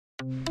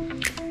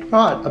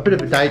Alright, a bit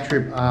of a day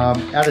trip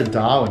out of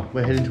Darwin.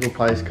 We're heading to a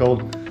place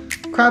called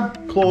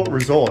Crab Claw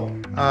Resort.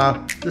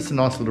 Just a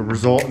nice little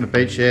resort on the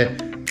beach there.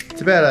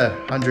 It's about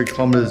 100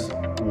 kilometres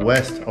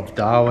west of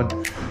Darwin.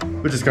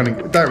 We're just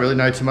don't really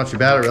know too much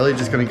about it really,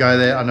 just gonna go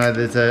there. I know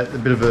there's a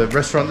bit of a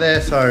restaurant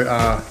there, so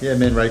yeah,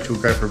 me and Rachel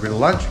will go for a bit of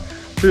lunch,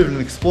 bit of an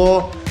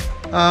explore.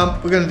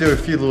 We're gonna do a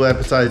few little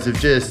episodes of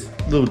just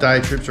little day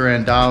trips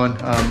around Darwin,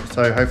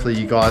 so hopefully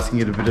you guys can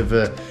get a bit of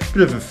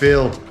a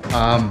feel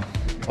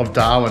of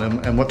Darwin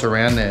and what's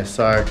around there.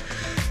 So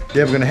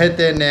yeah, we're gonna head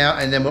there now,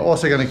 and then we're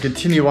also gonna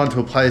continue on to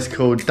a place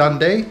called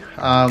Dundee.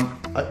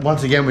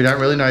 Once again, we don't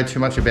really know too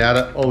much about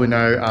it. All we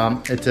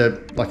know, it's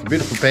like a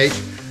beautiful beach,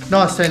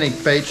 nice scenic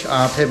beach.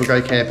 People go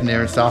camping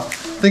there and stuff.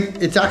 I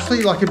think it's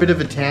actually like a bit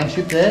of a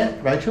township there,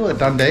 Rachel, at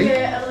Dundee.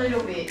 Yeah, a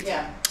little bit,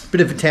 yeah.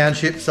 Bit of a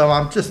township, so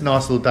just a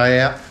nice little day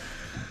out.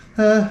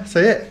 So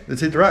yeah,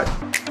 let's hit the road.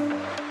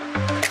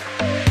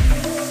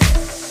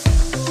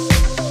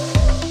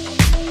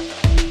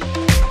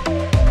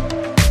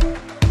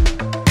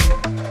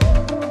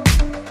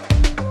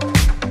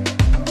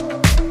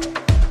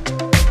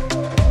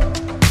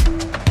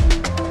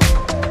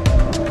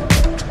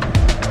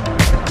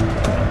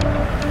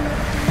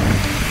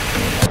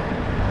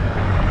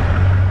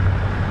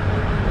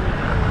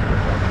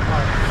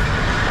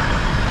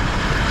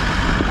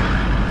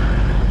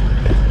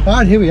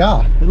 Alright, here we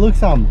are. It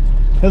looks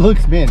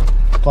mint.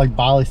 It's like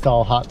Bali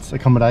style huts,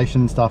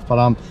 accommodation and stuff,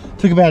 but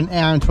took about an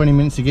hour and 20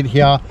 minutes to get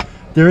here.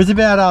 There is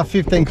about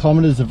 15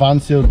 kilometers of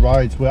unsealed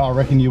roads where I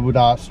reckon you would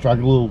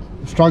struggle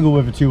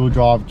with a two-wheel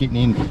drive getting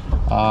in.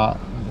 A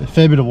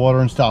fair bit of water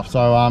and stuff,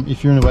 so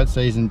if you're in the wet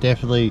season,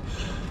 definitely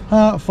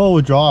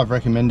four-wheel drive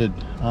recommended.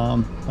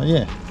 But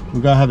yeah,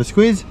 we'll go have a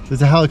squiz.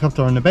 There's a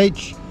helicopter on the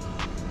beach.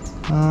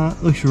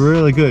 Looks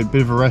really good.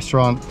 Bit of a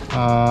restaurant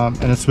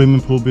and a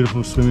swimming pool,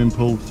 beautiful swimming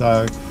pool.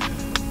 So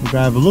we'll go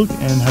have a look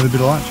and have a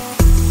bit of lunch.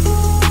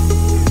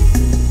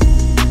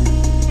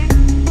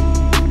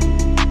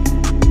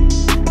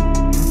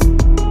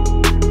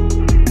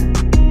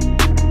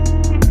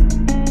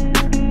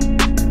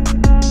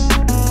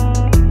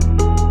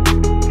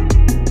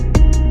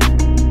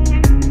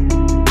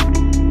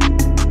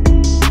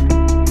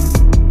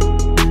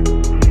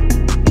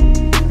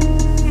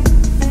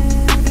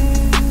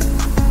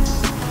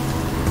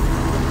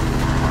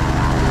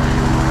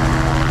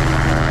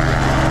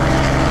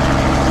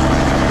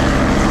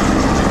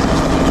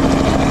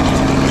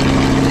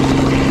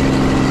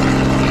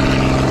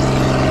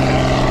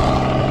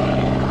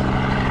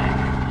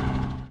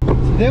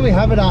 There we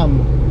have it,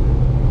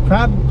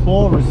 Crab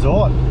Claw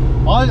Resort.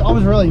 I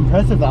was really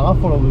impressed with that. I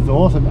thought it was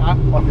awesome.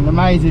 Like an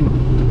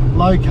amazing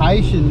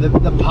location. The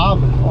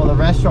pub or the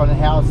restaurant and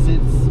how it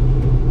sits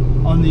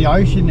on the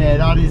ocean there.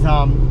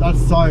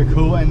 That's so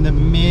cool. And the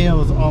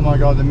meals, oh my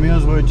god, the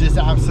meals were just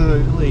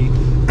absolutely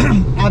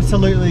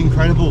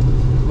incredible.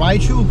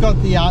 Rachel got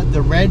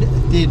the red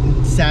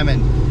fin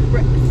salmon.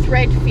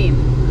 Thread fin.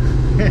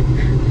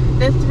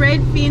 The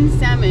thread fin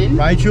salmon.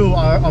 Rachel,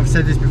 I've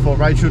said this before,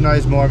 Rachel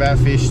knows more about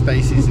fish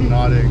species than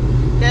I do.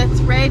 The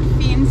thread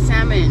fin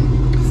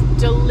salmon.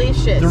 It's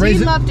delicious.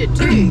 You loved it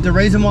too. The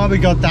reason why we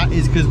got that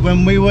is because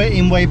when we were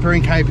in Weipa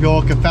in Cape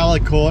York, a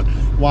fella caught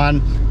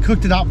one,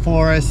 cooked it up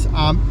for us,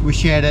 we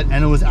shared it,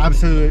 and it was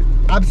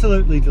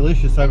absolutely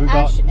delicious. So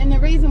and the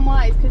reason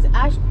why is because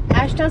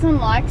Ash doesn't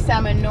like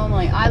salmon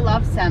normally. I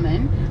love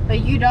salmon, but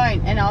you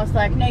don't. And I was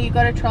like, no, you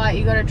gotta try it.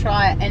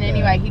 And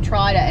anyway, he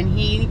tried it, and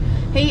he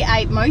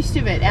ate most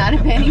of it out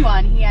of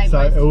anyone. He ate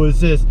most. So it was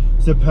just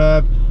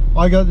superb.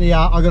 I got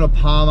a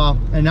Palmer,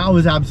 and that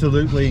was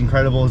absolutely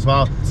incredible as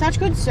well. Such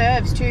good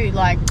serves too,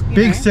 like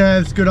big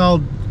serves, good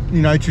old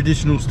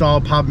traditional style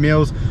pub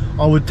meals.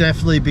 I would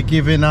definitely be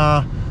giving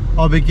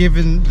I'll be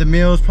giving the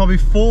meals probably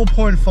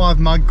 4.5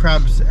 mud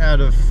crabs out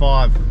of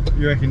 5.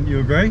 You reckon?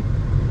 You agree?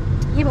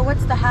 Yeah, but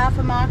what's the half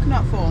a mark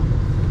not for?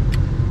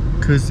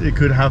 Because it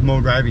could have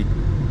more gravy.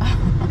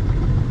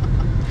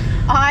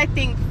 I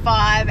think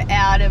 5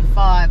 out of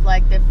 5.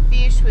 Like the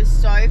fish was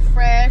so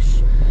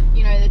fresh.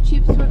 The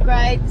chips were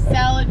great. The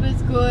salad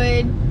was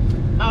good.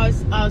 I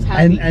was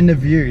happy. And the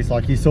views,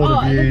 like you saw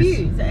the views.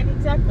 And the views,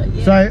 exactly.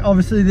 Yeah. So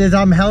obviously there's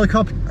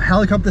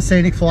helicopter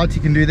scenic flights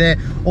you can do there.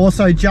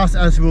 Also, just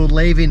as we were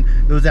leaving,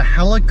 there was a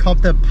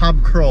helicopter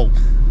pub crawl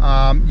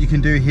you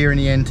can do here in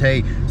the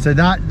NT. So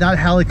that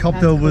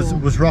helicopter cool.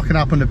 was rocking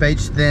up on the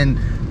beach. Then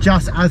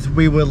just as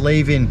we were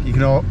leaving, you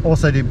can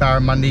also do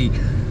barramundi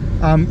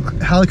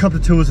helicopter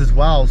tours as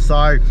well.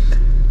 So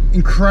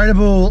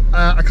incredible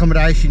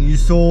accommodation. You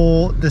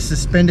saw the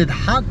suspended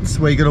huts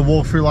where you got to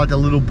walk through like a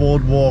little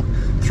boardwalk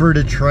through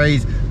the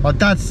trees. Like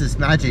that's just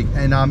magic.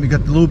 And you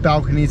got the little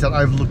balconies that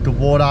overlook the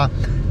water.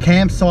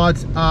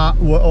 Campsites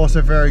were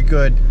also very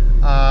good.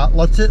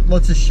 Lots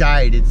of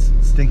shade. It's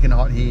stinking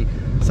hot here,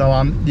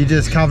 so you're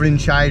just covered in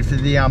shade for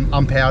the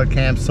unpowered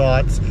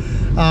campsites.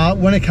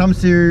 When it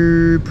comes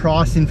to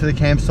pricing for the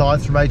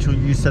campsites, Rachel,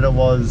 you said it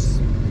was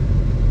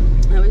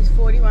It was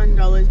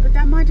 $41, but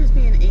that might just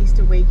be an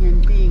Easter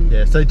weekend thing.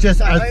 Yeah, so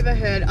just I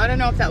overheard. I don't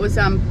know if that was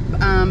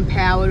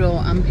powered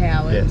or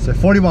unpowered. Yeah, so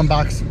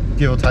 $41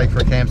 give or take for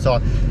a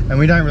campsite, and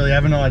we don't really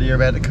have an idea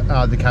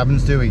about the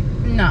cabins, do we?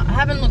 No, I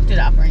haven't looked it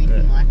up or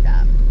anything like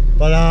that.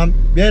 But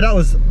yeah, that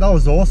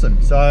was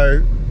awesome.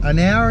 So an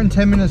hour and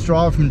 10 minutes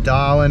drive from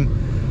Darwin.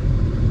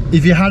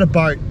 If you had a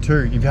boat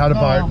too, if you had a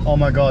boat, oh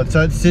my god!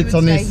 So it sits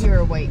on this. Stay here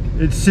a week.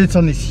 It sits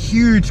on this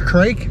huge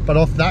creek, but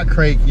off that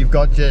creek you've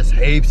got just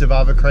heaps of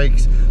other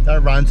creeks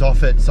that runs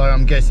off it. So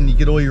I'm guessing you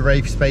get all your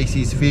reef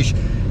species fish.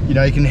 You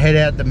know, you can head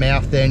out the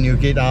mouth there and you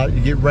get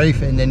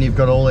reef, and then you've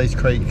got all these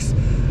creeks.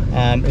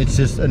 It's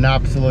just an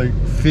absolute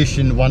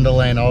fishing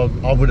wonderland.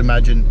 I would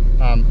imagine,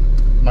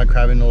 my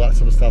crabbing and all that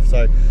sort of stuff.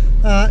 So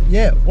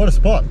yeah, what a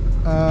spot.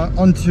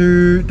 On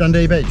to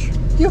Dundee Beach.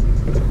 Yep.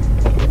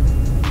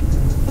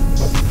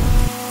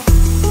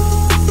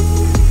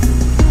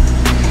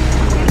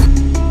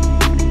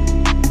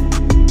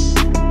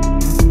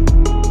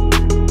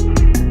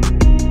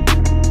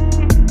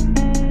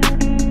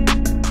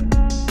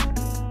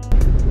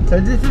 So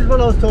this is what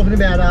I was talking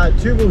about,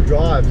 two-wheel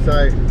drive.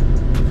 So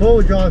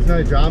four-wheel drive's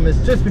no dramas,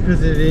 just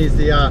because it is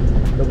the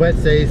wet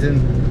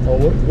season, or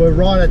we're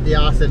right at the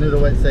arse end of the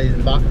wet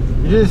season, but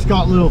you just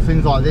got little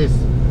things like this.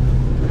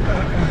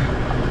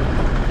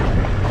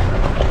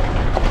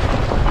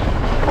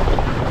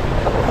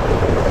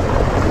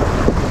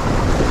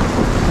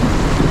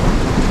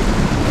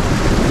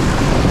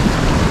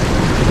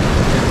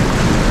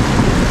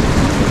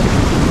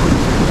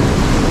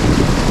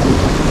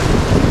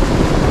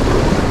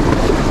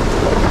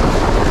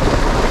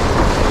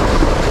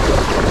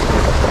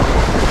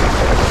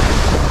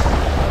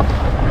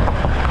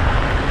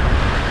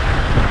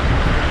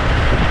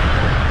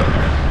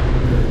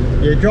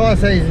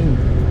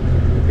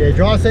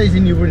 Dry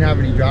season you wouldn't have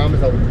any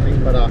dramas, I wouldn't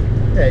think, but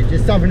yeah,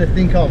 just something to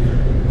think of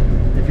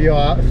if you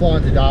are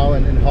flying to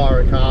Darwin and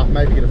hire a car,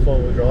 maybe get a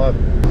four-wheel drive.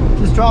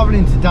 Just driving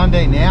into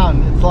Dundee now,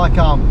 and it's like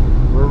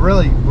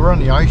we're on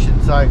the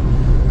ocean, so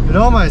it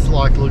almost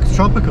like looks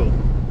tropical.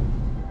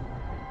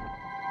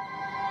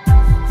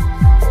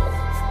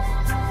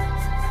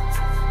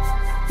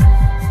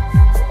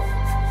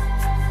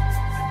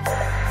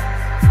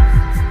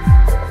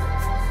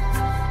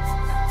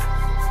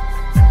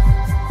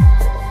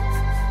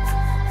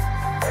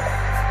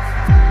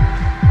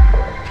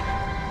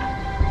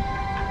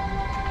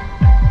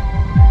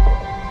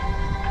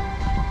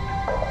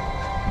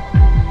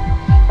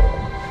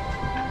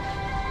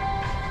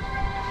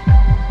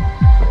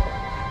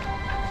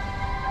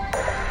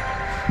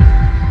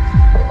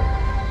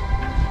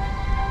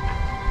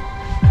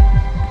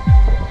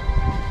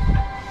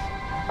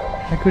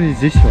 How good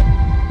is this one?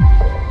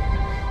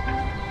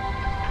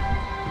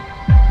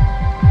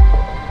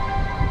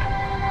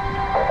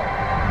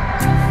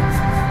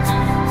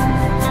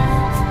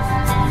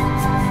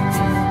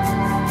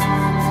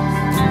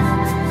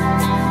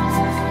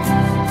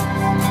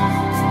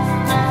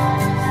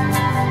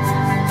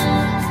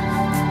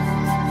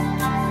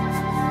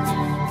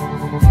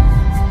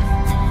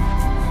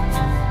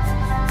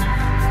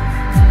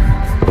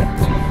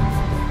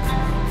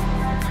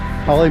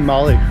 Holy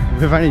moly,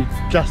 we've only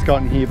just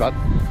gotten here, but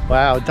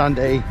wow,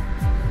 Dundee,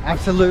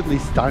 absolutely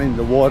stunning.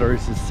 The water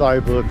is just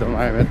so blue at the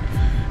moment.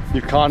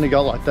 You've kind of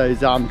got like those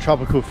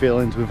tropical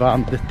feelings with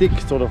the thick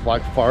sort of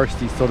like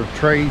foresty sort of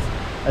trees,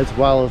 as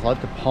well as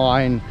like the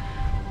pine,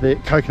 the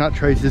coconut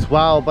trees as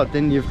well, but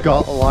then you've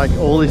got like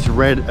all this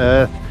red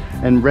earth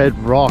and red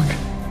rock.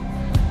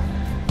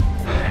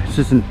 It's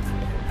just an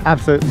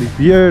absolutely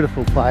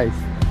beautiful place.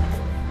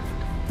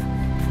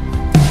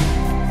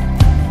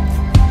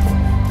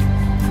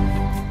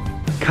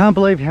 Can't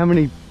believe how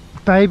many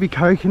baby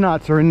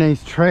coconuts are in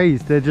these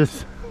trees. They're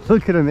just,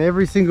 look at them,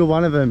 every single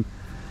one of them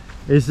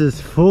is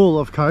just full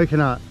of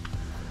coconut.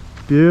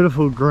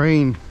 Beautiful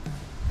green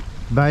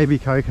baby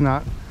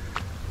coconut.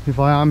 If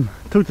I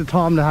took the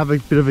time to have a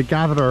bit of a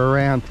gather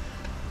around,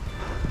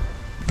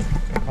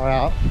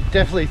 I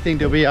definitely think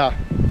there'll be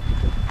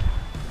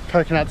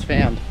coconuts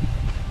found.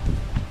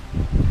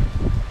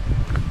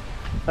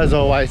 As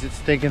always, it's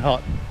stinking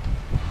hot,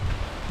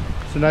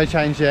 so no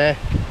change there.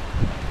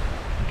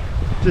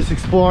 Just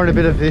exploring a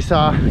bit of this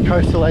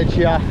coastal edge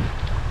here.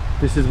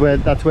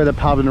 That's where the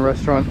pub and the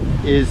restaurant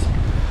is.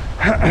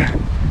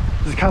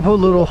 There's a couple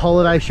of little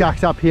holiday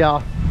shacks up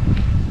here.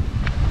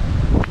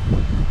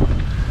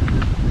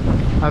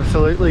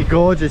 Absolutely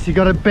gorgeous. You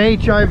got a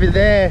beach over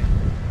there,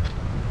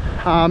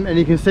 and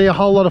you can see a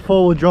whole lot of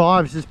four-wheel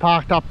drives just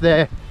parked up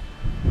there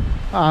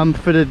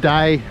for the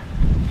day.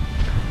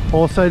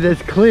 Also,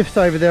 there's cliffs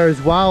over there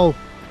as well,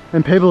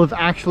 and people have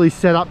actually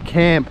set up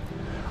camp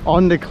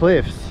on the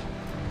cliffs,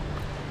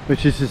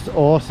 which is just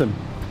awesome.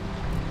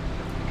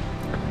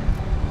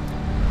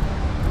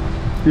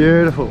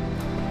 Beautiful.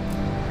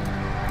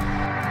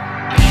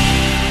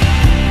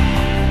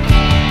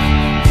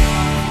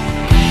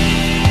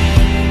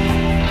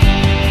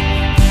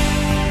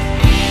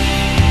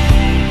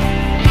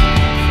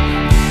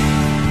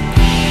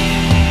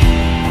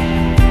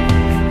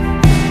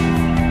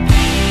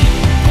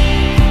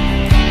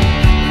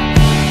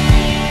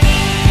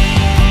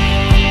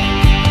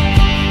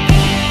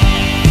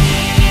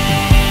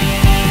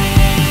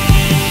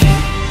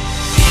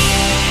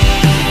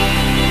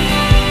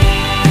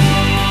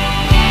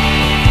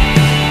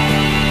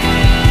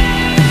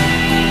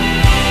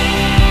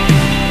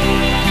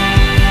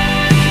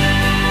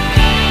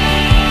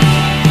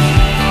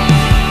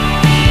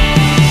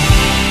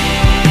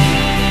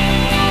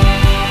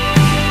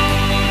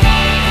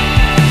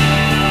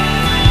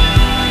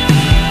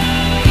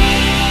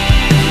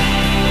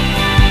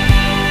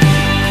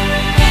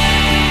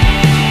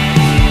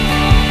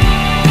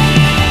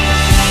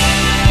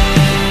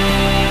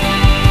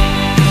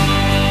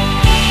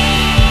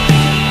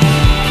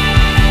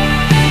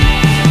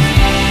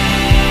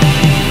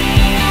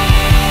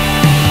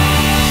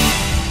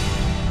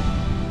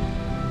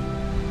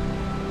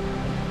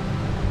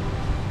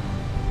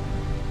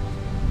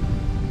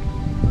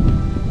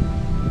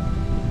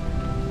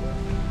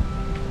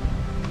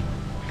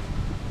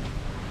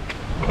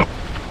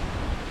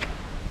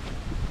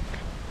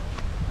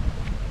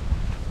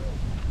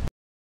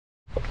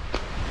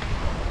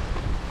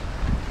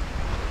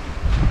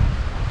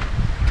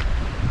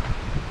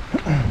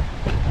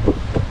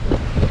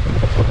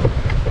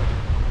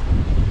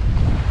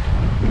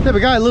 there we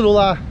go,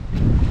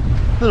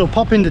 little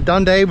pop into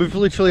Dundee. We've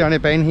literally only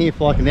been here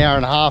for like an hour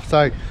and a half,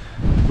 so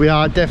we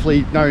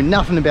definitely know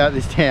nothing about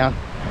this town.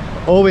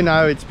 All we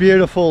know, it's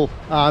beautiful.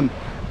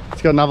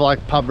 It's got another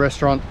like pub,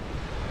 restaurant,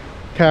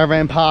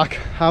 caravan park,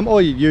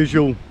 all your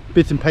usual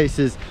bits and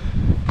pieces.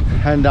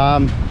 And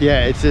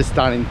yeah, it's just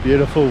stunning,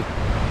 beautiful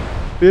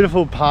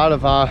part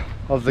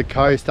of the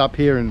coast up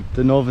here in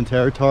the Northern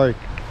Territory.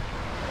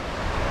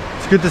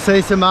 It's good to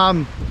see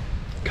some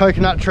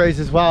coconut trees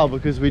as well,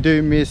 because we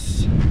do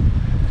miss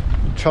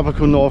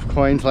tropical North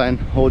Queensland,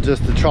 or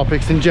just the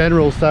tropics in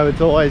general, so it's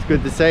always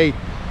good to see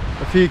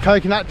a few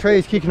coconut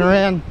trees kicking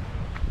around.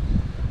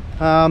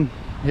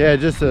 Yeah,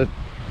 just a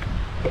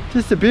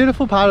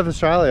beautiful part of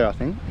Australia, I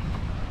think.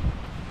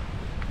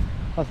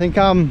 I think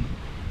our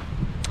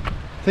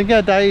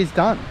day is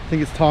done. I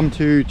think it's time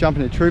to jump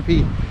into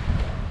Troopy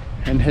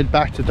and head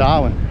back to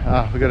Darwin.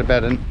 We've got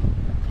about an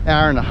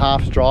hour and a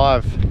half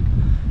drive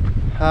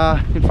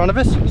in front of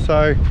us,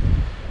 so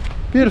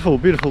beautiful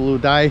little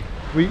day.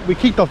 We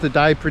kicked off the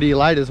day pretty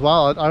late as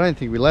well. I don't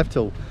think we left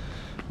till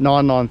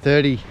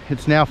 9:30.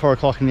 It's now 4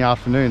 o'clock in the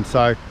afternoon,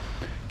 so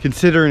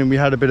considering we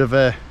had a bit of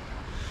a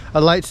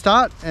late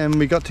start, and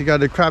we got to go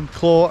to Crab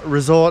Claw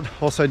Resort,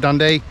 also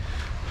Dundee,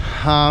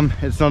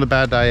 it's not a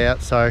bad day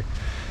out. So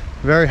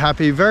very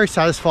happy, very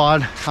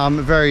satisfied,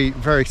 very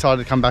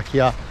excited to come back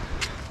here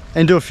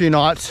and do a few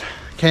nights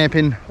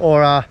camping,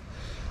 or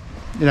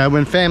you know,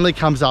 when family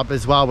comes up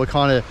as well, we're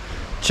kind of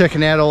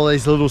checking out all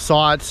these little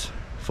sites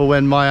for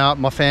when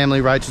my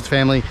family, Rachel's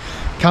family,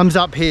 comes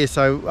up here.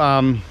 So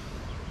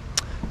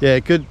yeah,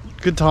 good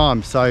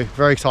time. So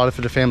very excited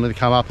for the family to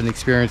come up and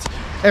experience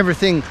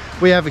everything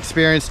we have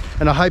experienced,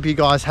 and I hope you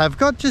guys have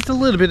got just a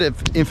little bit of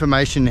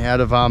information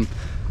out of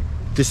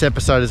this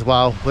episode as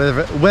well,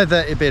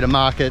 whether it be the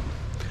market,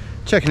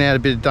 checking out a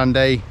bit of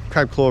Dundee,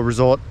 Crab Claw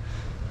Resort,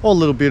 all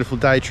little beautiful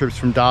day trips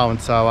from Darwin.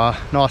 So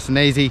nice and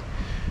easy,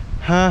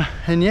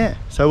 and yeah,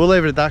 so we'll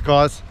leave it at that,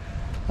 guys.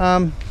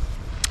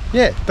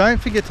 Yeah, don't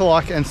forget to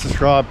like and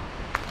subscribe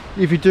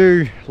if you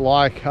do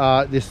like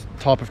this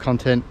type of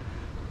content.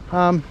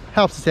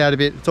 Helps us out a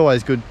bit. It's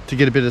always good to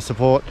get a bit of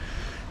support,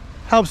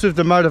 helps with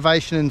the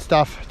motivation and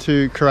stuff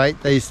to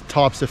create these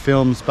types of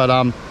films. But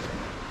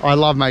I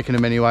love making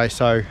them anyway,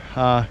 so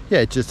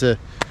yeah, just a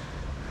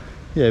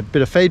bit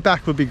of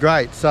feedback would be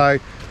great. So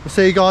we'll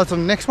see you guys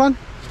on the next one,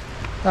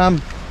 and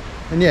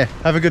yeah,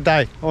 have a good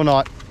day or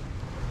night.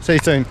 See you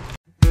soon.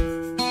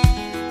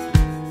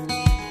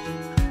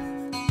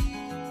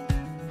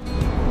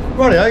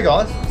 Rightio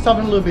guys,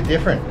 something a little bit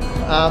different.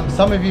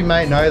 Some of you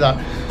may know that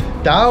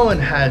Darwin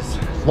has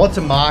lots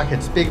of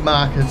markets, big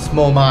markets,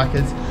 small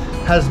markets,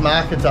 has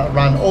markets that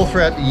run all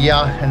throughout the year,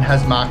 and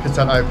has markets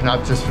that open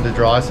up just for the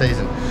dry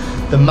season.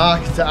 The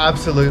markets are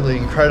absolutely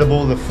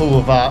incredible. They're full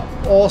of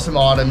awesome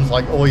items,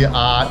 like all your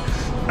art,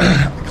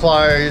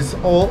 clothes,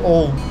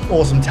 all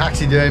awesome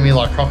taxidermy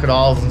like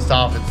crocodiles and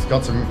stuff. It's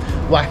got some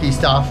wacky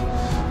stuff.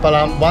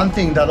 But one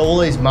thing that all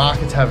these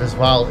markets have as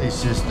well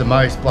is just the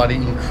most bloody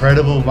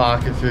incredible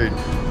market food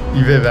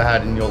you've ever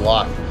had in your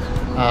life.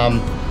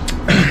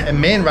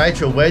 And me and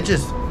Rachel, we're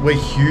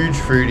huge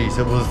foodies.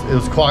 It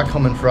was quite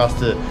common for us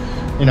to,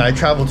 you know,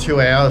 travel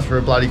 2 hours for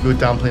a bloody good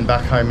dumpling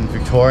back home in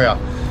Victoria.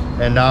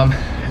 And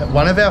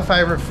one of our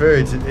favourite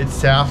foods, it's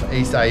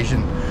Southeast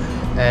Asian,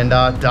 and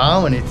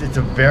Darwin, it's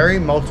a very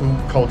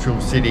multicultural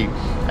city,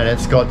 and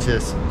it's got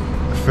just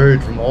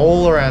food from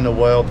all around the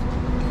world,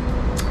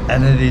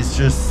 and it is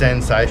just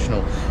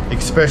sensational,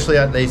 especially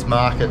at these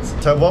markets.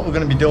 So what we're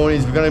going to be doing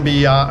is we're going to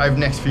be over the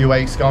next few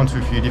weeks going to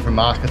a few different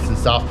markets and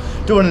stuff,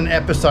 doing an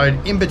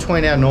episode in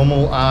between our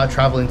normal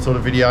traveling sort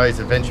of videos,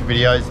 adventure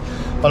videos.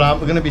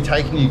 But we're going to be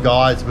taking you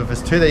guys with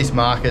us to these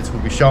markets.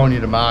 We'll be showing you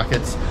the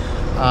markets,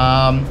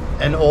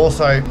 and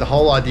also the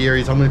whole idea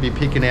is I'm going to be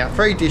picking out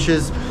 3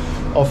 dishes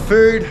of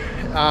food.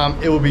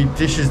 It will be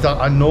dishes that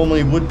I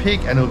normally would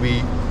pick, and it will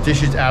be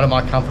dishes out of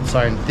my comfort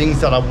zone, things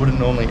that I wouldn't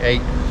normally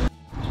eat.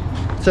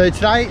 So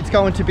today it's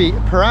going to be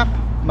Parap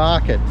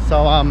market.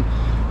 So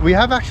we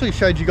have actually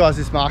showed you guys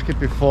this market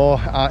before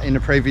in a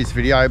previous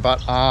video, but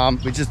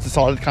we just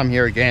decided to come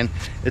here again.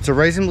 It's a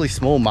reasonably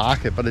small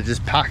market, but it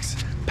just packs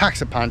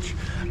a punch.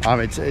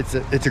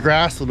 It's a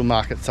grass little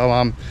market.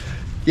 So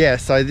yeah,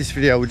 so this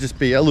video will just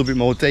be a little bit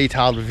more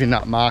detailed within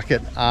that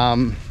market.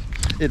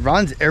 It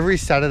runs every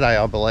Saturday,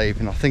 I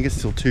believe, and I think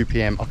it's till 2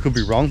 p.m. I could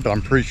be wrong, but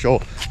I'm pretty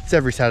sure it's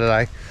every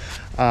Saturday.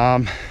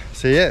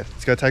 So yeah,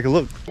 let's go take a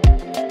look.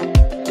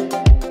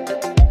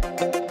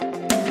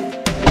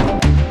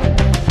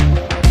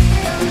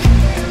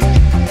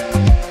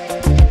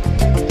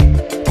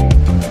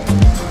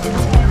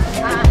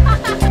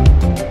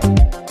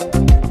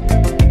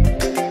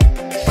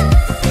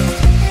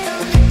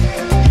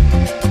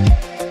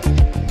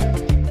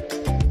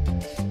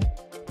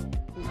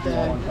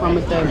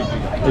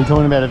 Are you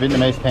talking about a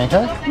Vietnamese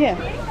pancake? Yeah.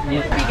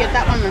 You get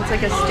that one that's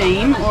like a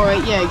steam, or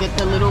yeah, get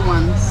the little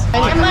ones.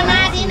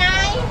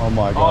 Oh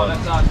my god.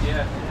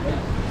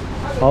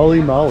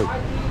 Holy moly.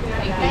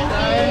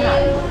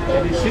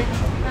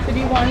 So do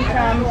you want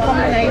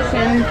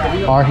combination?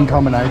 I reckon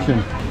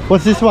combination.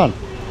 What's this one?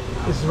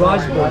 It's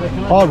rice ball.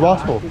 Oh,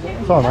 rice ball.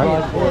 Sorry,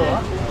 mate.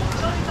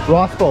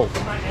 Rice ball.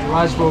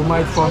 Rice ball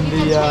made from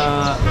the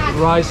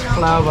rice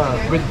flour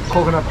with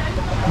coconut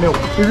milk.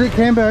 Is it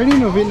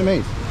Cambodian or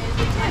Vietnamese?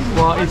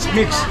 Well, it's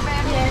mixed.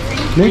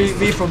 Mixed?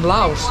 We from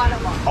Laos.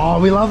 Oh,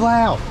 we love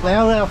Lao.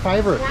 Lao's our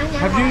favourite.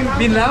 Have you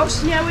been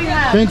Laos? Yeah, we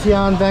have.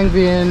 Vientiane, Vang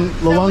Vien,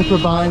 Luang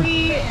Prabang.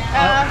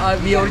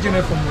 We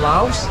originate from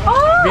Laos.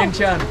 Oh,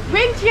 Vientiane.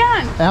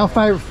 Vientiane. Our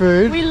favourite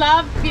food. We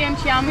love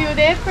Vientiane. We were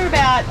there for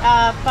about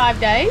 5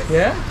 days.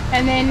 Yeah.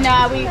 And then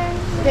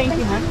thank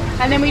you, hon.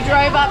 And then we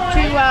drove up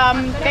to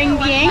Bang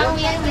Vieng.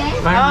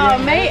 Oh,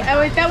 mate,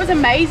 that was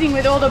amazing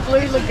with all the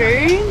blue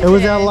lagoons. It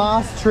was our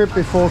last trip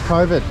before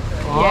COVID.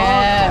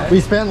 Yeah. We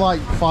spent like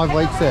 5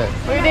 weeks there.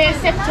 We were there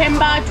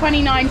September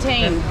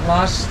 2019.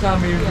 Last time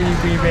we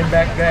went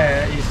back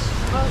there is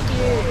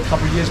a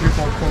couple of years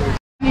before COVID.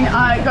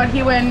 I got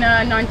here in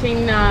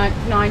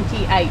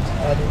 1998.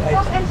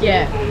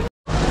 Yeah.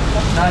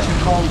 Nice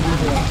and cold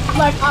weather.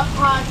 Like up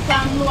past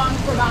Luang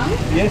Prabang.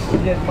 Yes,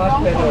 much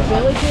better.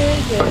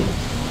 Villages and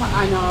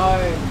I know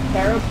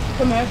they're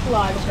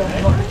commercialised.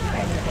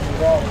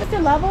 I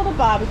still love all the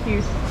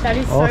barbecue. That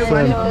is so Awesome.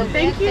 wonderful.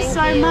 Thank you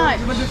so much.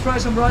 You want to try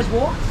some rice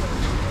ball?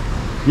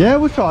 Yeah,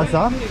 we'll try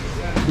some.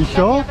 You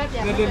sure?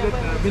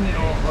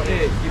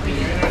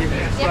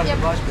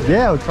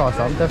 Yeah, we'll try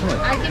some, definitely.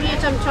 I'll give you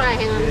some try,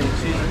 hang on.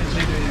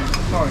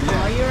 Oh,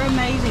 you're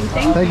amazing.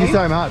 Thank Thank you. you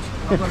so much.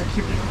 I'm going to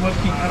keep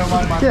working. I don't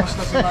want my boss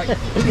doesn't like it.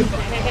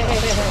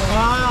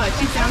 Oh,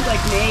 she sounds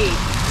like me.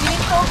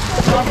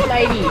 Boss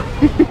lady.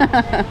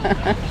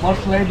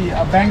 Boss lady,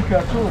 a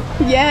banker too.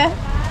 Yeah,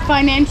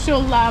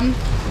 financial, a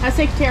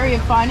secretary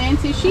of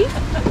finance, is she?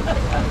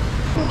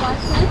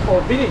 Oh,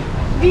 Vinny.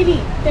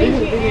 Vinny, thank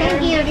you.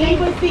 Thank you. Vinny,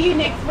 we'll see you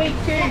next week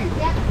too.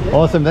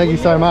 Awesome, thank you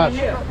so much.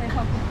 You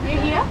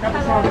here?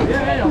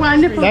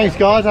 Wonderful. Thanks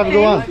guys, have a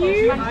good one.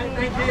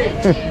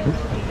 Thank you.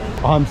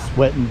 I'm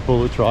sweating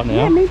bullets right now.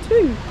 Yeah, me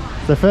too.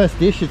 The first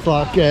dish, it's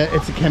like,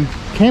 it's a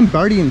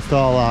Cambodian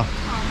style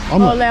Oh,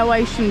 omelette.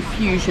 Laotian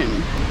fusion.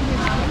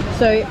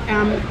 So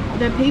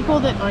the people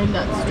that owned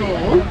that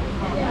store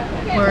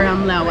were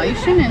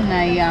Laotian,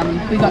 and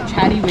we got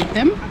chatty with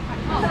them.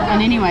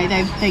 And anyway,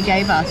 they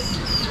gave us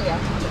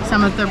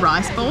some of the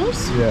rice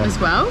balls as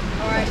well.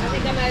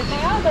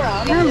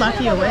 How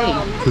lucky are we?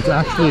 It's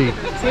actually,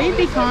 So we'd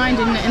be kind,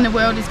 and the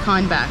world is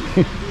kind back.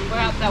 so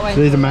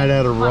these are made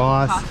out of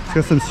rice. It's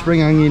got some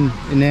spring onion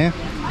in there.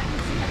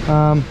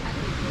 I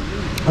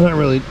don't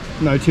really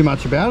know too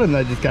much about them.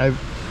 They just gave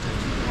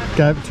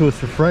it to us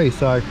for free.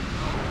 So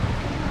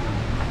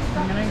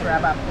I'm gonna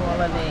grab up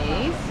all of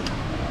these.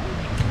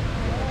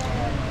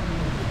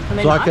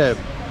 it's like a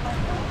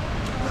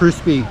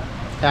crispy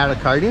outer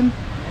coating,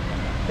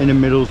 in the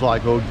middle's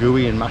like all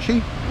gooey and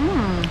mushy.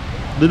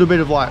 Little bit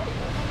of like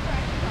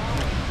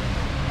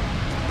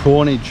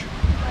prawnage,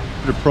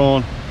 bit of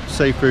prawn,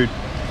 seafood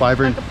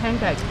flavouring. Like a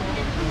pancake.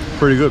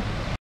 Pretty good.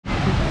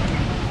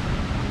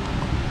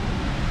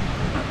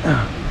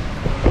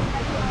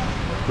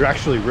 They're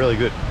actually really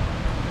good.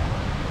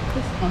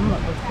 This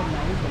omelette looks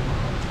amazing.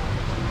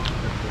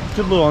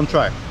 Good little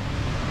entree.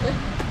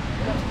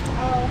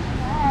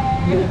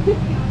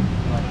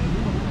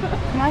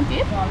 Can I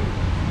dip?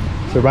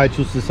 So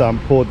Rachel's just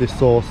poured this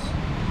sauce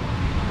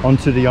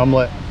onto the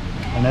omelette,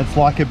 and it's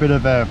like a bit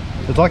of a,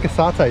 it's like a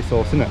satay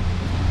sauce, isn't it?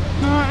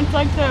 No, it's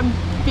like the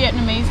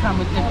Vietnamese one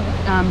with the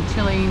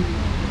chili.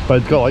 But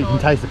it's got like, you can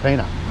taste the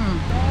peanut. A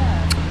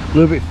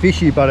little bit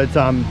fishy, but it's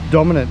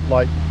dominant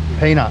like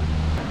peanut.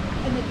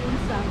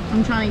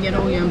 I'm trying to get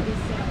all your...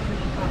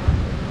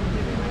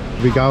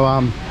 We go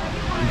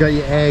you got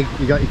your egg,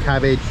 you got your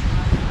cabbage,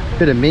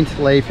 bit of mint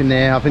leaf in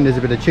there. I think there's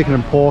a bit of chicken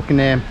and pork in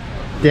there,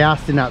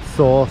 doused in that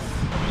sauce.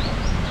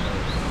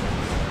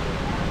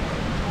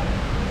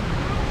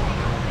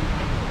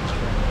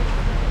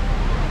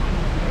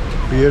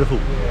 Beautiful.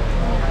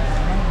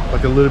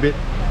 Like a little bit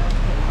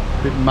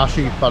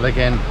mushy, but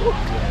again,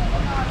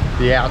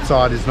 the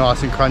outside is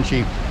nice and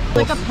crunchy. It's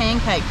like a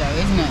pancake though,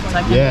 isn't it? It's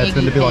like Yeah, an it's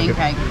going to eggy be like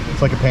pancake.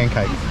 it's like a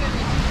pancake.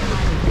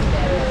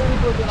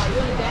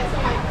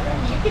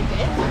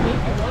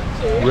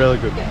 Really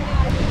good.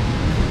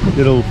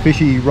 Little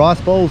fishy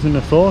rice balls in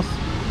the sauce.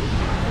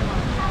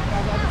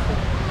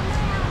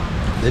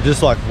 They're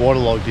just like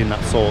waterlogged in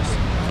that sauce.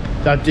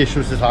 That dish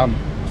was just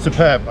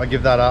superb. I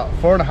give that a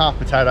 4.5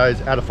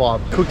 potatoes out of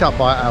 5. Cooked up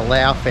by a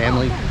Lao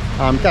family.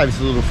 Gave us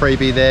a little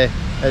freebie there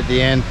at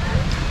the end.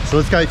 So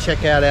let's go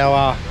check out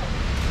our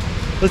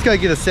let's go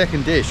get a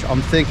second dish.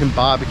 I'm thinking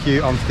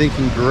barbecue, I'm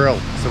thinking grill.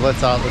 So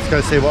let's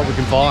go see what we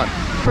can find.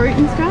 Fruit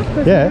and stuff,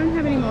 because Yeah. we don't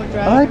have any more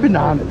dry. Are they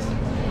bananas?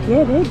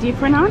 Yeah, they're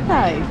different, aren't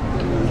they?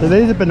 So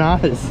these are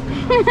bananas.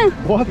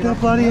 What the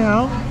bloody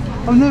hell?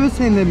 I've never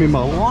seen them in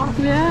my life.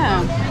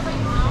 Yeah.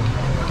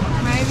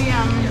 Maybe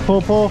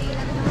Pawpaw,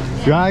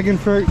 dragon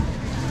fruit.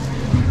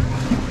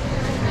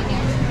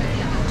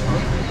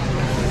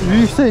 Have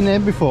you seen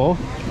them before?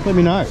 Let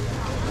me know.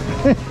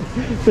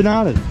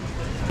 Bananas.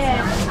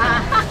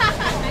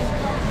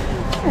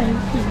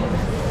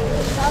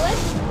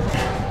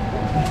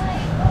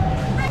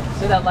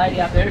 Sit that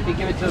lady up there if you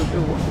give it to if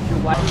you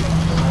wait.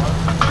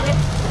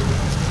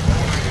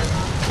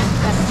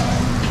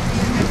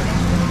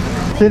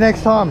 See you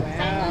next time.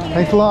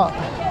 Thanks a lot.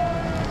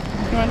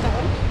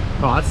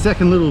 Alright,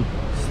 second little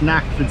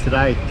snack for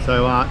today.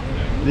 So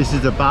this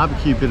is a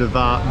barbecue bit of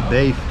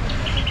beef,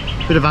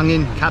 bit of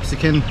onion,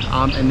 capsicum,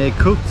 and they're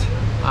cooked.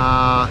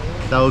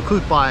 They were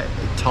cooked by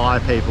Thai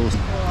people.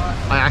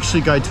 I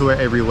actually go to it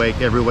every week.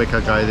 Every week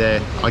I go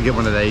there, I get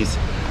one of these.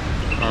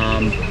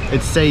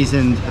 It's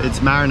seasoned,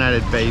 it's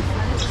marinated beef.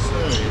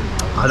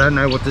 I don't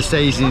know what the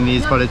seasoning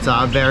is, but it's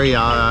a very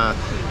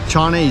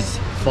Chinese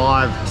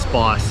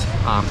 5-spice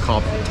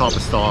type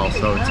of style.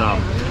 So it's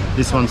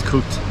this one's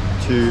cooked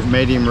to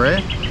medium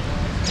rare.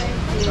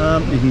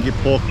 You can get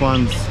pork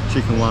ones,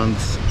 chicken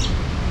ones,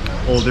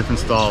 all different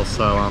styles.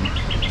 So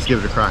let's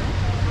give it a crack.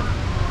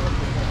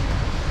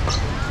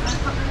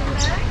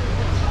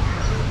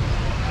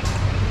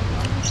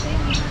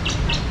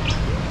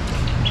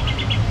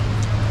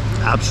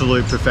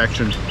 Absolute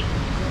perfection.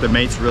 The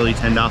meat's really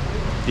tender,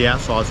 the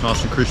outside's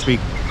nice and crispy,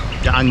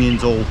 the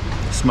onion's all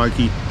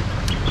smoky.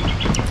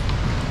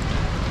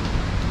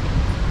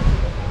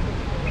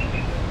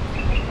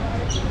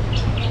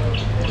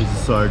 This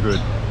is so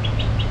good.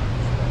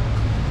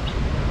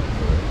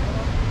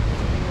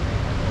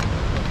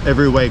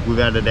 Every week we've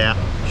added out.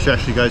 She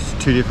actually goes to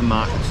 2 different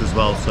markets as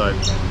well, so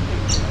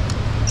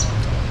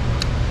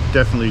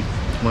definitely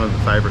one of the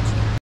favourites.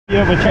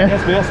 Yeah, we check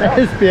SBS.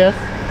 SBS?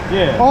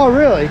 Yeah. Oh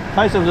really?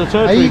 Taste of the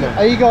church.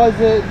 Are you guys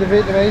the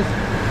Vietnamese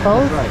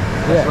fellas? That's right.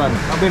 That's right.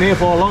 I've been here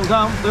for a long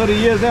time, 30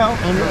 years now,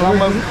 and I'm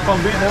from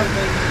Vietnam.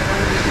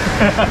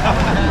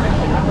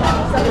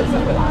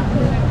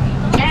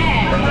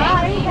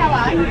 How are you?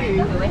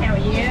 How are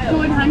you?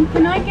 Good, hun.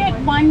 Can I get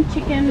 1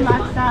 chicken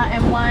laksa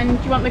and 1,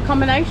 do you want the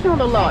combination or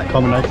the lot?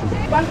 Combination.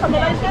 1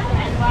 combination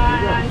and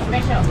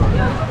 1 special.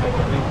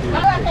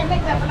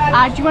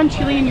 Do you want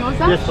chili in yours,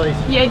 huh? Yes, please.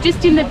 Yeah,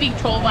 just in the big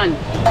tall one.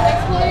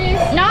 Yes, please.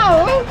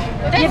 No!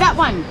 Yeah, that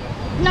one.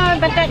 No,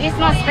 but that is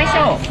not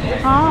special.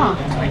 Oh,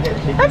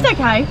 that's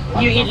okay.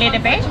 You eat a little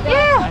bit?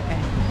 Yeah.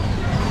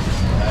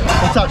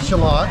 What's that,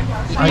 shallot?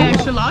 Yeah,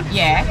 shallot.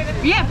 Yeah.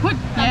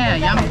 Yeah,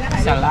 yum.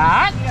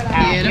 Salad.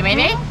 You Beautiful.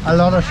 ready? A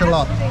lot of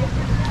shallot.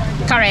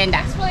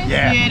 Coriander.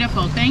 Yeah.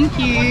 Beautiful, thank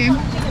you.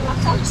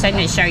 Send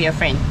it, show your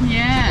friend.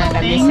 Yeah, What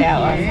thank does it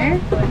sell? you.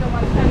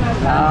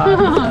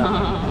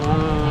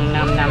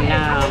 Nom nom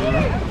nom.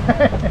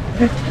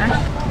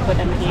 Put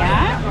them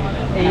here.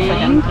 Put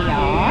them Thank here.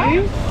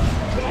 you.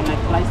 And I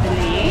close the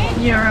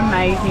lid. You're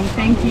amazing.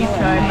 Thank you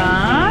so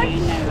much.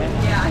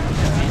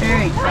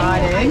 Very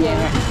excited.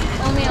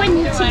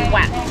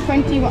 21.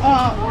 21. Oh,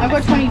 I've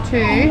got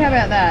 22. How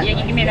about that? Yeah,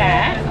 you give me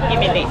that. Give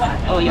me this.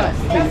 Oh, yours.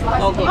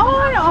 Oh, good.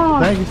 Oh,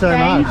 Thank you so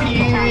much. Thank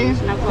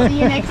you. See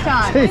you next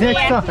time. See you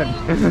next time.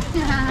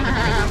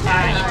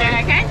 You doing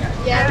okay?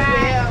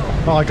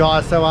 Yeah, Alright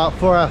guys, so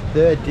for our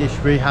third dish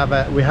we have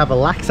a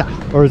laksa,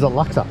 or is it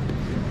laksa?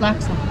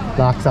 laksa.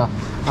 Laksa.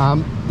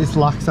 This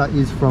laksa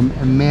is from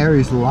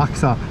Mary's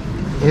Laksa.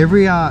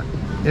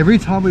 Every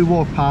time we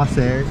walk past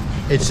there,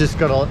 it's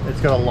got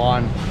a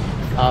line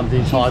the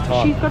entire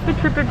time. She's got the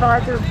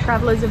TripAdvisor of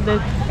travellers of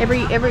the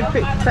every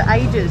trip for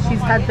ages. She's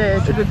had the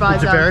TripAdvisor.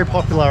 It's a very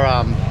popular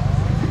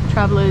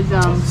travellers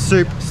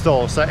soup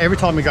store. So every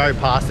time we go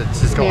past it,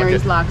 it's just got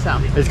Mary's Laksa.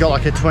 It's got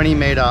like a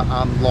 20-metre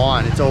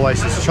line. It's always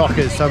just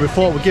chockers. So we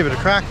thought we'd give it a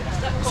crack,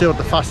 see what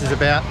the fuss is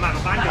about.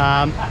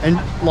 And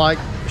like,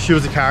 she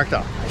was a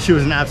character. She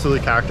was an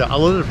absolute character. A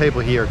lot of the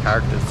people here are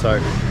characters. So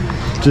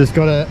just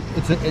got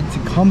it's a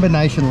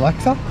combination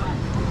laksa,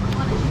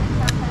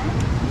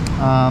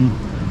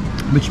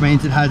 which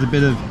means it has a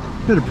bit of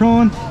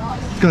prawn.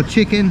 It's got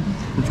chicken.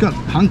 It's got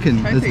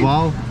pumpkin as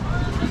well.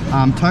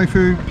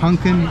 Tofu,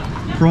 pumpkin,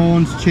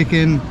 prawns,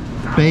 chicken,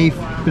 beef,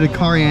 bit of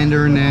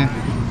coriander in there.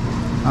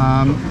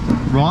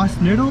 Rice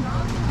noodle.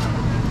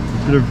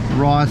 Bit of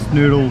rice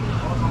noodle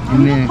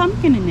in there.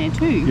 Pumpkin in there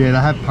too. Yeah, they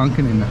have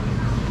pumpkin in there.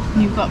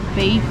 And you've got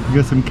beef. You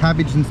got some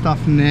cabbage and stuff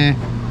in there.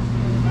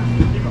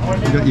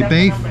 You got your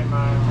beef.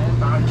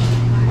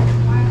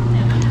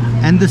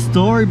 And the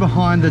story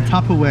behind the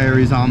Tupperware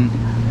is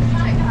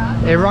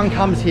everyone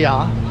comes here.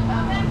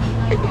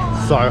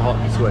 So hot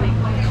and sweaty.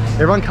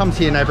 Everyone comes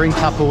here and they bring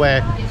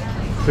Tupperware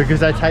because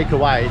they take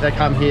away. They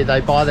come here,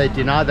 they buy their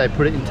dinner, they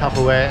put it in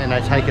Tupperware and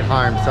they take it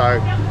home. So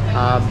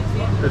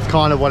it's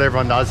kind of what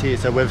everyone does here.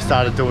 So we've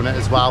started doing it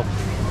as well.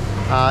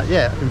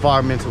 Yeah,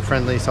 environmental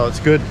friendly, so it's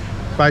good.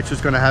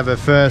 Rachel's going to have her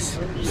first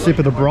sip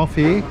of the broth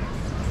here.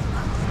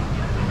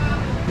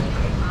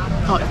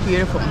 Oh, it's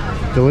beautiful.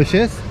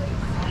 Delicious.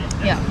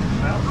 Yeah.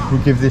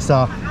 We'll give this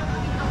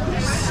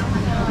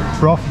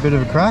broth a bit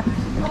of a crack.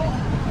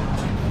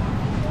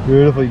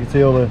 Beautiful. You can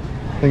see all the,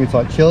 I think it's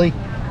like chili.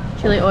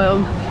 Chili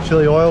oil.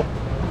 Chili oil.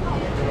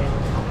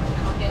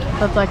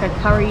 So it's like a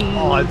curry.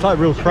 Oh, it's like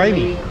real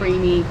creamy.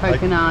 Creamy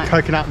coconut. Like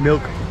coconut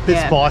milk. Bit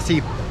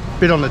spicy.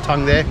 Bit on the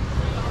tongue there.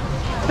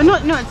 But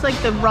no, it's like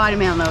the right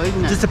amount though,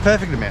 isn't it? Just a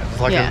perfect amount.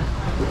 It's like a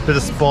bit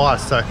of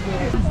spice. So a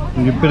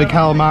bit of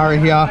calamari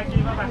here.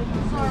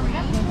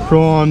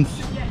 Prawns.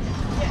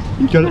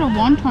 You got a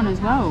wonton as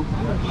well.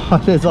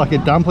 There's like a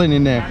dumpling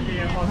in there.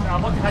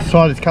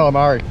 Side is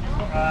calamari.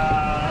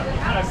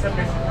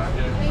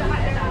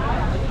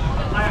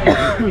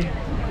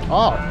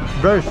 Oh,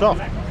 very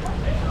soft.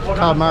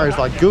 Calamari is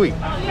like gooey.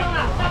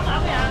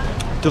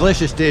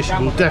 Delicious dish.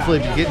 We'll definitely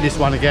be getting this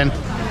one again.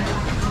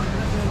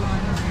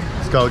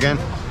 Let's go again.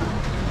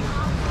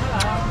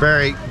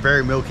 Very,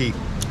 very milky,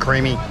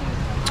 creamy.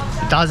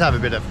 It does have a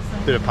bit of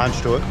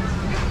punch to it.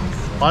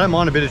 I don't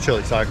mind a bit of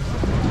chili, so.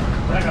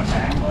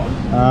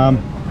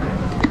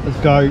 Let's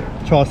go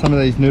try some of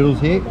these noodles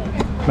here.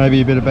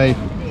 Maybe a bit of beef.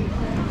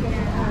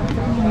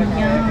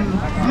 Yum.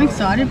 I'm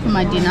excited for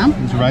my dinner.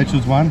 This is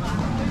Rachel's one.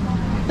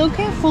 Look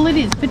how full it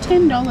is for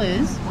 $10.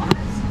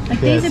 Like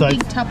these are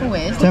big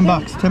Tupperwares. 10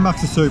 bucks, 10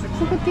 bucks a soup.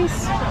 Look at this.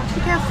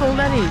 Look how full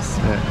that is.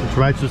 Yeah, it's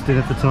Rachel's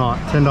dinner for tonight.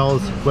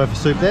 $10 worth of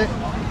soup there.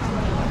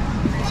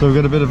 So we've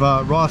got a bit of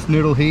a rice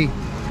noodle here.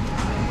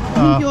 I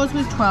think yours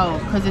was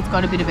 12 because it's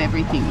got a bit of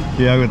everything.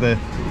 Yeah, with the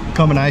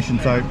combination.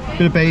 So a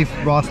bit of beef,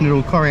 rice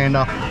noodle,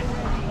 coriander.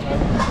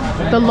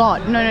 The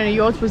lot. No,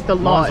 yours was the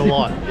lot. Mine's a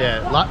lot.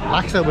 Yeah,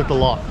 laksa with the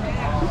lot.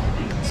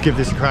 Let's give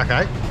this a crack,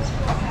 eh?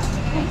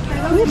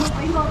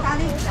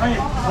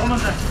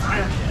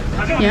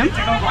 Yeah.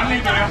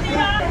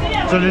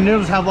 So the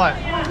noodles have like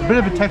a bit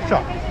of a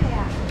texture.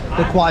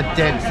 They're quite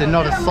dense. They're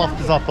not as soft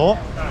as I thought,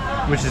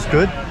 which is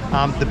good.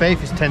 The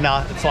beef is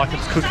tender. It's like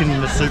it's cooking in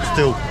the soup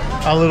still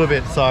a little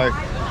bit. So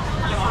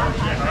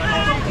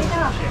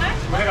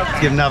let's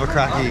give another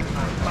crack here.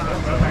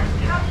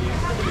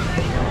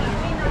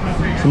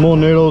 Some more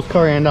noodles,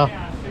 coriander,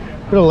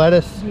 bit of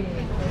lettuce.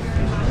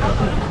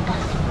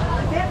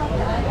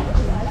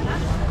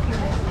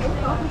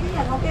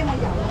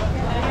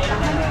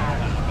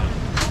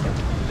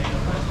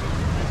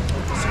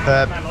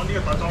 Superb.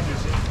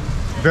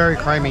 Very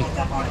creamy.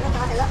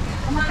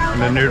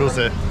 And the noodles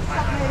are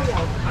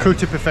cooked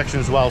to perfection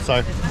as well.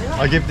 So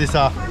I give this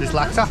this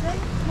laksa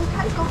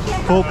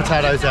 4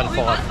 potatoes out of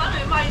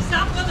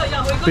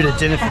 5. Bit of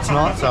dinner for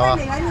tonight, so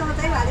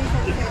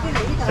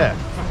yeah,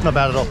 not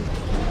bad at all.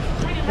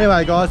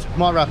 Anyway guys,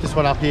 might wrap this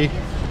one up here.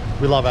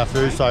 We love our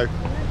food, so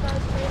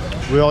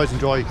we always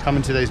enjoy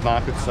coming to these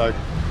markets, so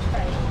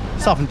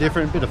something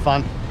different, bit of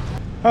fun.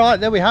 All right,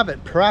 there we have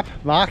it, Parap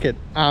market.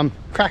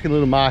 Cracking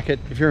little market.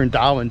 If you're in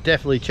Darwin,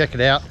 definitely check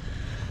it out.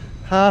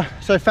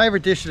 So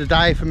favourite dish of the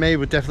day for me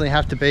would definitely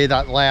have to be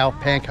that Lao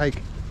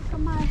pancake.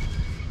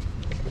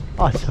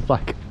 Oh, it's a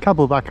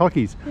couple of black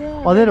cockies.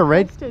 Yeah, oh, they're the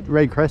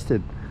red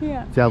crested.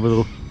 Yeah. It's our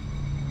little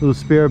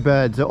spirit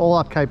birds. They're all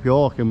up Cape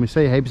York, and we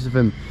see heaps of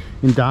them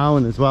in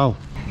Darwin as well.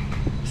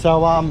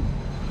 So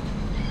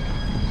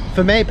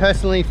for me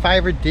personally,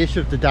 favourite dish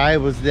of the day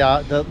was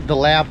the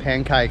Lao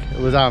pancake. It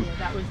was yeah,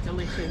 that was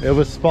delicious. It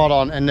was spot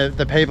on, and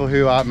the people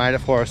who made it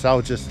for us, they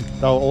were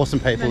awesome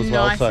people as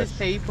well. Nicest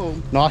people.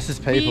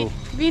 Nicest people.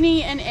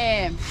 Vinny and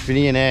Air.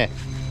 Vinny and Air.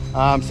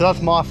 So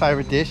that's my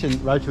favourite dish,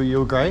 and Rachel,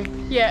 you agree?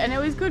 Yeah, and it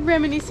was good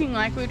reminiscing,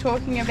 like we were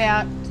talking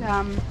about,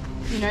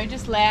 you know,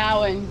 just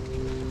Lao and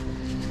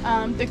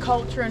the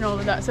culture and all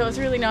of that. So it was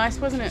really nice,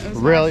 wasn't it? It was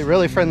really, nice.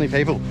 Really friendly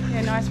people.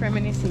 Yeah, nice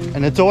reminiscing.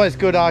 And it's always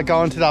good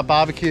going to that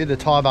barbecue, the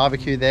Thai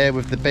barbecue there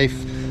with the beef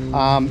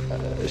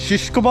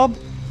shish kebab.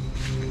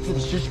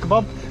 Shish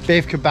kebab?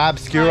 Beef kebab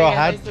skewer I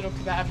had. Those little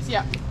kebabs,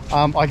 yeah.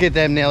 I get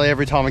them nearly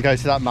every time I go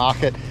to that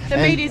market. The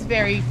meat is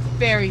very,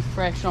 very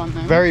fresh on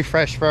them. Very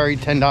fresh, very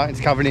tender. It's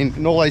covered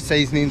in all those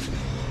seasonings.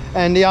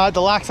 And the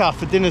laksa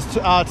for dinner's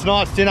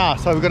tonight's dinner.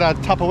 So we've got our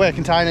Tupperware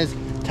containers,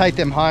 take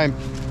them home.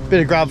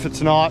 Bit of grub for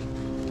tonight.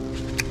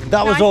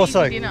 That was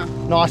also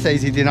nice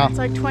easy dinner. It's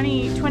like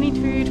 20,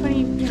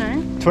 you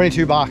know.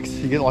 22 bucks.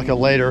 You get like a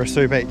litre of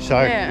soup each.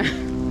 So yeah.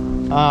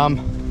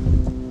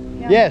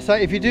 Yeah, so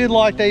if you do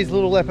like these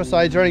little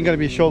episodes, they're only going to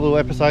be short little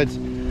episodes.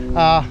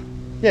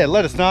 Yeah,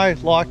 let us know,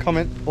 like,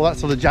 comment, all that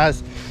sort of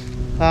jazz.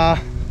 Yeah,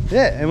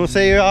 and we'll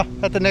see you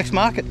at the next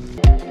market.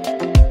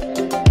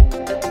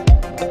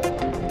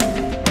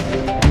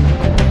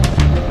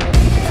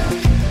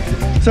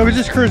 So we're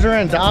just cruising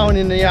around Darwin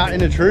in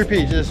the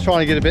Troopy, just trying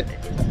to get a bit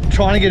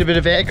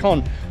of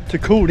aircon to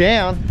cool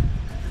down.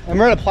 And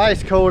we're at a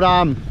place called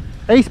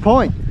East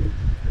Point.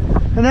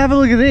 And have a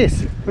look at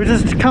this. We've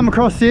just come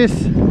across this.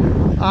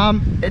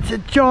 It's a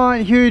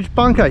giant, huge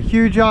bunker,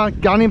 huge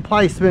gun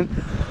emplacement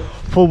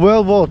for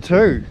World War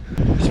II.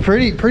 It's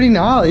pretty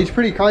gnarly. It's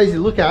pretty crazy to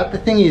look at. The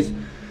thing is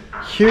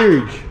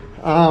huge.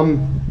 So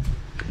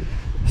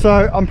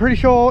I'm pretty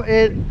sure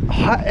it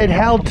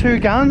held 2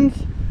 guns.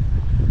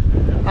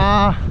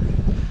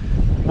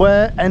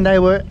 And they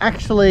were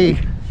actually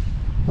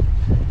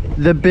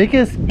the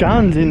biggest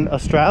guns in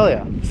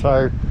Australia.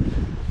 So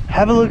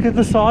have a look at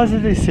the size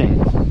of this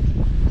thing.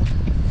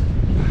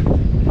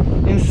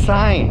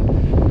 Insane.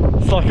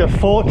 It's like a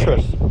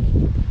fortress.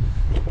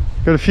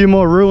 Got a few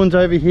more ruins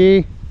over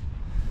here,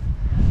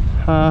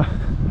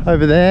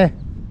 over there,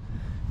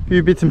 a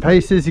few bits and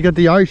pieces. You got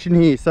the ocean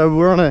here, so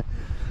we're on a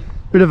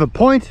bit of a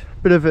point,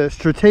 bit of a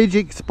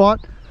strategic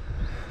spot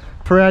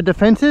for our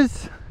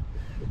defences.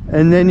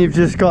 And then you've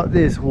just got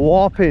this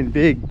whopping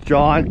big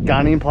giant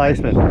gun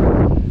emplacement.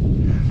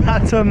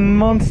 That's a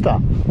monster.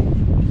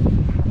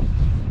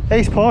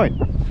 East Point.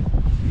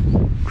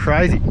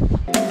 Crazy.